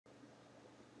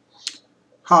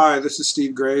Hi, this is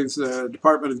Steve Graves, the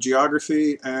Department of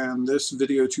Geography, and this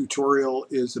video tutorial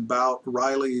is about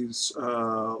Reilly's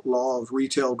law of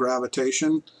retail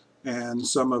gravitation and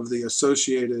some of the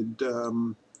associated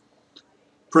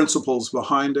principles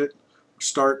behind it.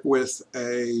 Start with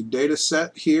a data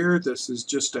set here. This is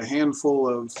just a handful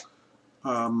of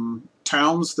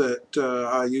towns that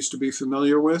I used to be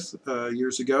familiar with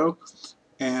years ago,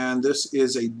 and this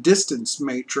is a distance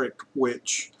matrix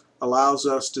which allows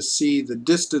us to see the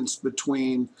distance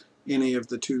between any of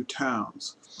the two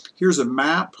towns. Here's a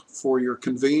map for your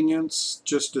convenience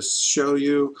just to show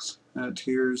you that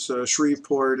here's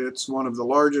Shreveport. It's one of the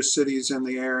largest cities in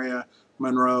the area.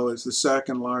 Monroe is the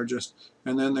second largest,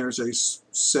 and then there's a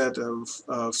set of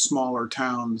smaller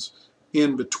towns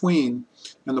in between.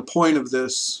 And the point of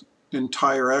this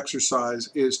entire exercise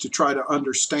is to try to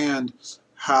understand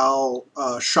how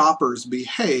shoppers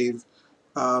behave,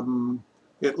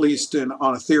 at least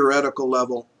on a theoretical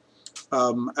level,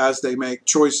 as they make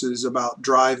choices about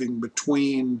driving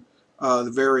between the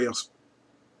various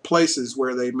places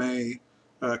where they may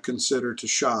consider to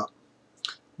shop.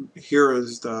 Here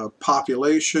is the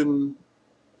population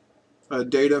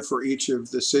data for each of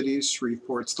the cities.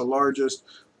 Shreveport's the largest,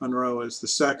 Monroe is the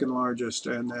second largest,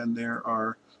 and then there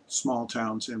are small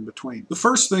towns in between. The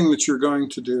first thing that you're going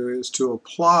to do is to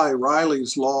apply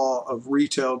Reilly's law of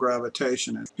retail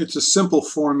gravitation. It's a simple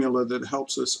formula that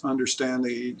helps us understand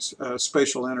the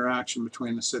spatial interaction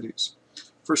between the cities.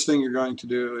 First thing you're going to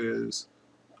do is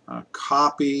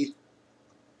copy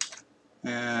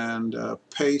and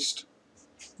paste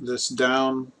this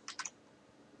down.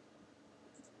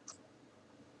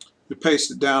 You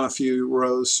paste it down a few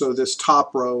rows so this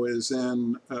top row is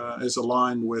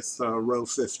aligned with row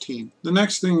 15. The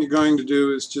next thing you're going to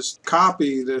do is just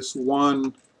copy this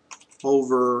one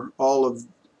over all of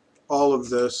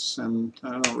this, and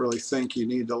I don't really think you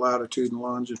need the latitude and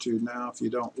longitude now if you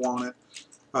don't want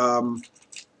it,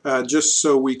 just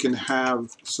so we can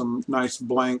have some nice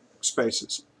blank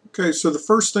spaces. Okay, so the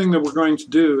first thing that we're going to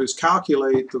do is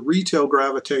calculate the retail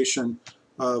gravitation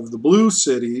of the blue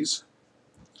cities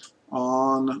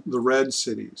on the red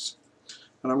cities.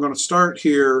 And I'm going to start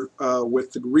here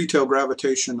with the retail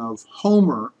gravitation of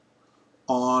Homer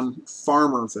on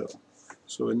Farmerville.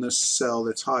 So in this cell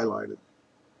that's highlighted.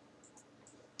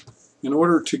 In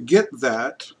order to get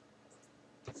that,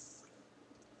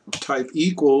 type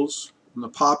equals in the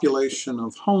population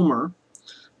of Homer.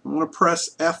 I'm going to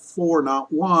press F4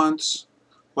 not once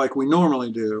like we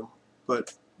normally do,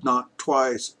 but not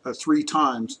twice, 3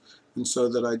 times, and so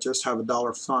that I just have a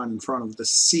dollar sign in front of the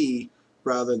C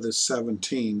rather than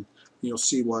 17. You'll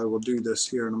see why we'll do this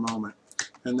here in a moment.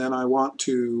 And then I want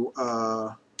to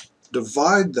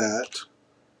divide that,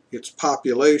 its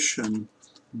population,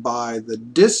 by the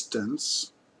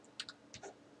distance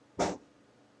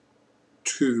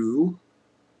to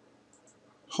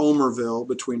Homerville,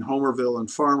 between Homerville and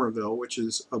Farmerville, which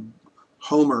is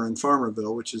Homer and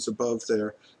Farmerville, which is above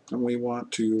there, and we want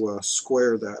to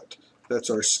square that. That's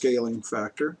our scaling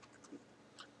factor,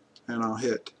 and I'll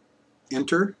hit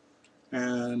enter,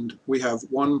 and we have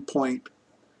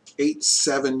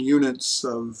 1.87 units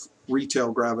of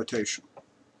retail gravitation.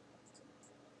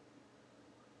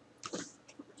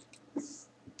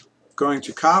 Going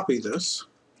to copy this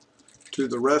to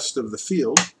the rest of the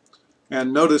field,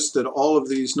 and notice that all of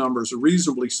these numbers are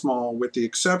reasonably small with the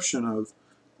exception of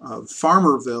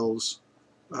Farmerville's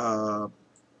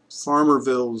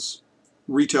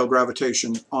retail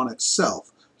gravitation on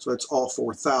itself. So it's all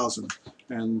 4,000,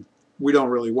 and we don't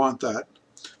really want that.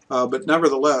 But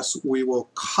nevertheless, we will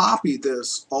copy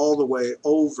this all the way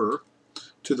over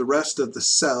to the rest of the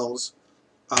cells,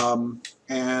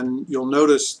 and you'll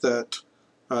notice that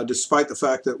despite the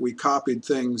fact that we copied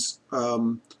things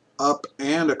up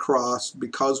and across,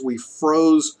 because we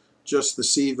froze just the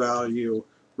C value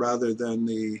rather than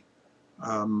the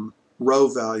row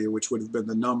value, which would have been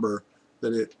the number,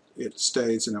 that it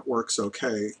stays and it works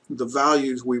okay. The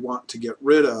values we want to get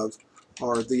rid of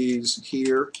are these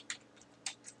here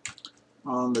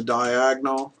on the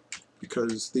diagonal,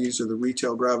 because these are the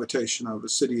retail gravitation of a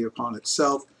city upon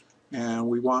itself, and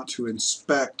we want to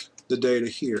inspect the data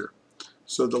here.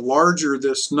 So the larger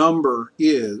this number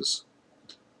is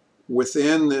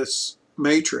within this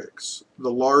matrix,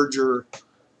 the larger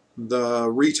the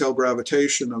retail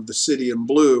gravitation of the city in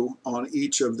blue on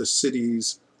each of the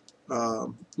cities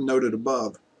noted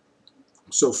above.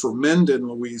 So for Minden,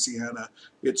 Louisiana,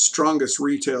 its strongest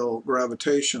retail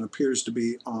gravitation appears to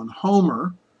be on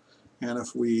Homer, and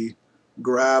if we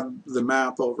grab the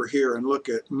map over here and look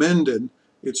at Minden,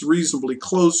 it's reasonably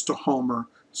close to Homer,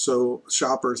 so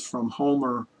shoppers from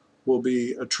Homer will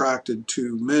be attracted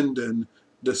to Minden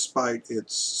despite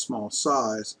its small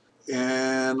size.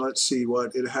 And let's see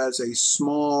what, it has a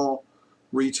small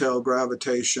retail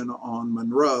gravitation on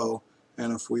Monroe,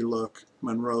 and if we look,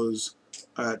 Monroe's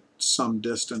at some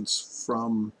distance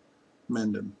from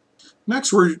Minden.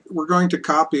 Next, we're going to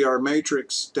copy our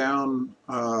matrix down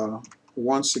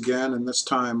once again, and this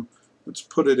time let's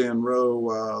put it in row,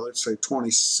 let's say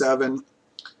 27,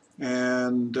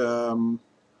 and I'm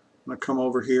going to come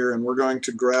over here and we're going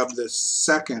to grab this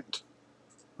second,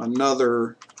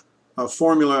 another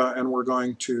formula, and we're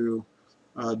going to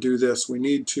do this. We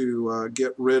need to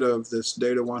get rid of this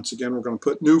data once again. We're going to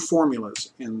put new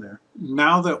formulas in there.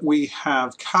 Now that we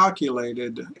have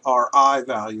calculated our I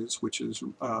values, which is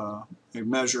a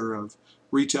measure of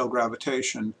retail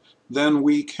gravitation, then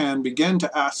we can begin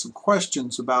to ask some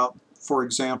questions about, for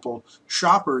example,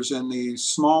 shoppers in these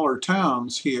smaller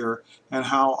towns here and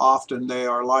how often they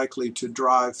are likely to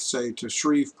drive, say, to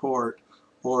Shreveport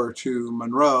or to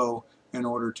Monroe in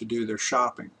order to do their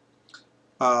shopping.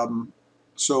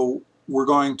 So we're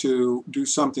going to do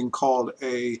something called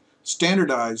a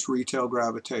standardized retail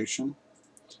gravitation.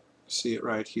 See it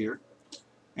right here.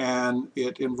 And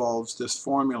it involves this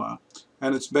formula.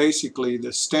 And it's basically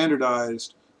the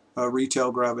standardized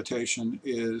retail gravitation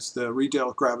is the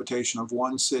retail gravitation of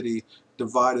one city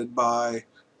divided by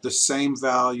the same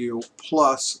value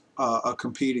plus a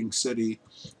competing city,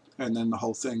 and then the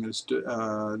whole thing is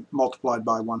multiplied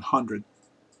by 100.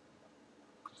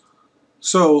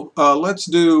 So let's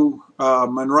do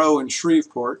Monroe and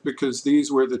Shreveport, because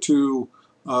these were the two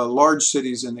large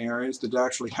cities in the areas that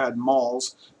actually had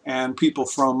malls, and people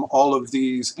from all of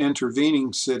these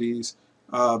intervening cities,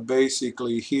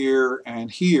 basically here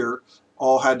and here,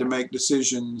 all had to make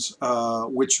decisions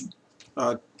which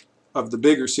of the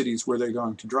bigger cities were they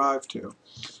going to drive to.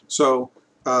 So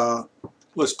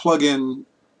let's plug in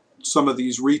some of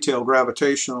these retail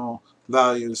gravitational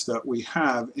values that we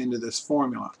have into this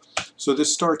formula. So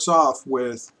this starts off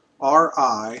with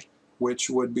Ri, which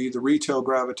would be the retail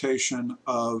gravitation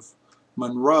of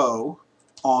Monroe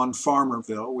on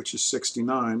Farmerville, which is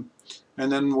 69,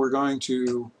 and then we're going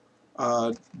to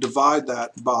divide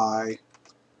that by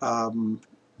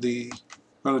the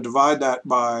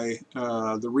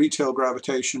retail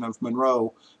gravitation of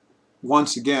Monroe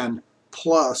once again,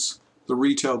 plus the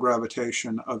retail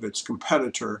gravitation of its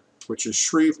competitor, which is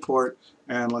Shreveport,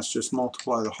 and let's just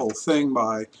multiply the whole thing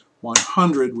by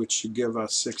 100, which should give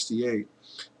us 68.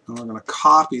 And we're going to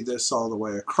copy this all the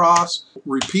way across.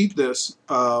 Repeat this,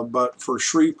 but for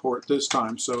Shreveport this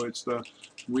time. So it's the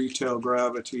retail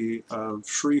gravity of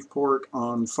Shreveport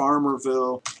on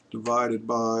Farmerville divided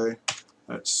by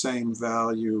that same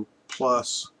value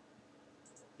plus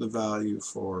the value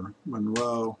for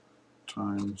Monroe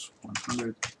times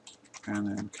 100,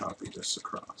 and then copy this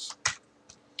across.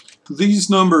 These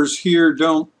numbers here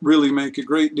don't really make a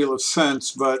great deal of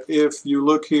sense, but if you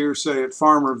look here, say at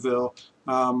Farmerville,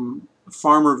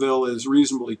 Farmerville is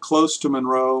reasonably close to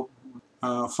Monroe.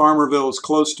 Farmerville is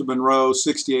close to Monroe.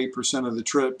 68% of the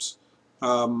trips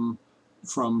from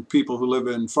people who live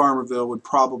in Farmerville would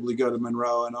probably go to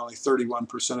Monroe, and only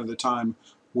 31% of the time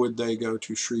would they go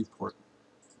to Shreveport.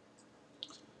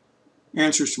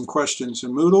 Answer some questions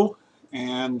in Moodle,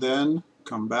 and then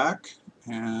come back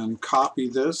and copy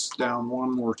this down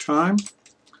one more time.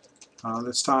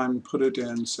 This time put it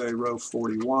in, say, row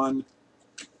 41.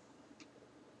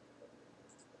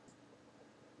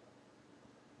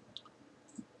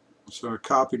 So I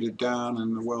copied it down,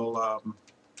 and we'll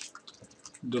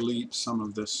delete some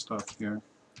of this stuff here.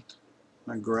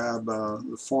 I grab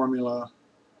the formula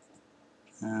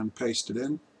and paste it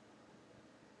in.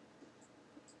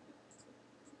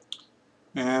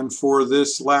 And for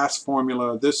this last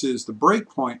formula, this is the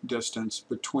breakpoint distance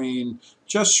between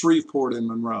just Shreveport and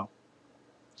Monroe.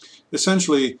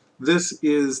 Essentially, this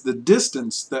is the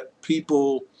distance that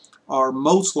people are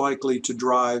most likely to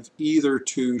drive either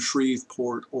to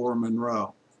Shreveport or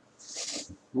Monroe.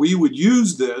 We would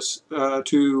use this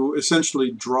to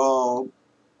essentially draw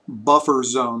buffer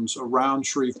zones around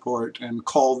Shreveport and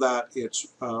call that its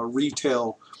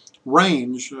retail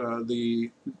range,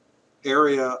 the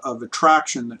area of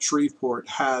attraction that Shreveport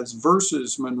has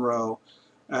versus Monroe,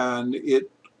 and it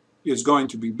is going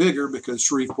to be bigger because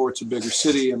Shreveport's a bigger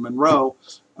city, and Monroe,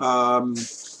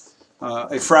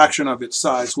 a fraction of its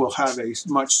size, will have a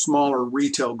much smaller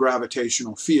retail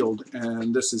gravitational field,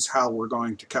 and this is how we're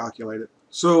going to calculate it.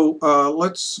 So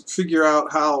let's figure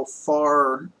out how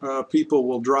far people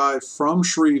will drive from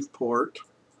Shreveport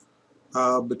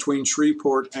between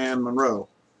Shreveport and Monroe.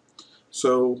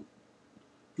 So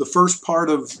the first part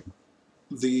of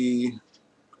the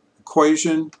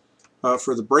equation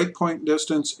for the breakpoint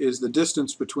distance is the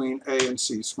distance between A and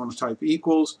C. So I'm going to type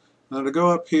equals. Now to go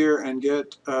up here and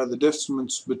get the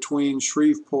distance between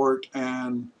Shreveport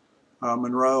and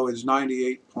Monroe is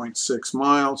 98.6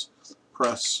 miles.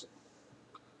 Press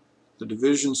the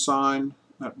division sign.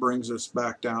 That brings us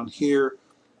back down here.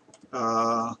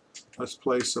 Let's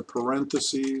place a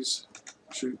parentheses.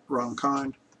 Shoot, wrong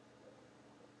kind.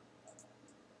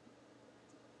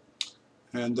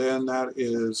 And then that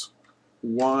is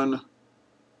 1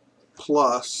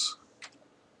 plus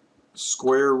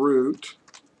square root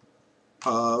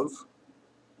of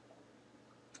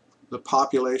the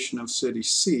population of city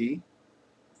C,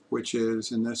 which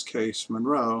is in this case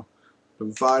Monroe,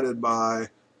 divided by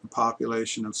the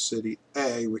population of city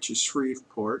A, which is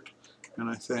Shreveport. And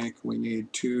I think we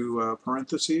need 2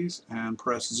 parentheses and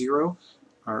press 0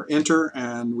 or enter,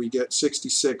 and we get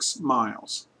 66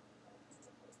 miles.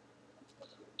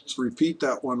 Let's repeat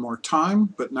that one more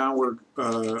time, but now we're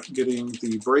getting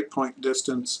the breakpoint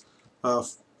distance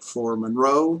for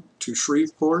Monroe to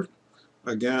Shreveport.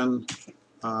 Again,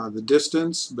 the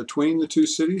distance between the two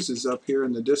cities is up here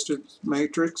in the distance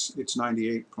matrix. It's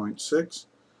 98.6.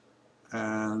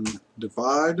 And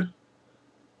divide.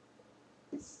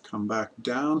 Come back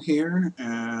down here,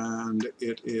 and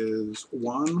it is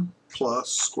 1 plus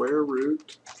square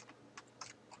root.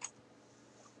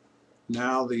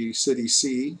 Now the city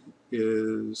C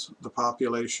is the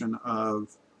population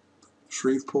of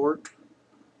Shreveport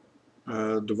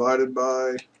divided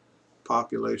by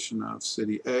population of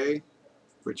city A,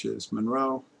 which is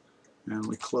Monroe, and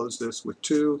we close this with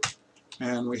 2,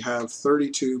 and we have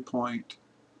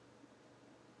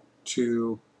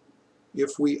 32.2.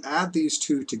 If we add these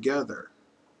two together,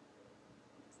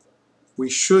 we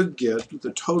should get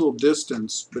the total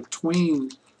distance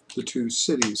between the two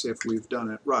cities if we've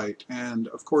done it right, and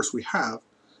of course we have.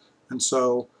 And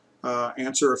so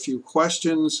answer a few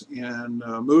questions in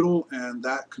Moodle, and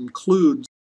that concludes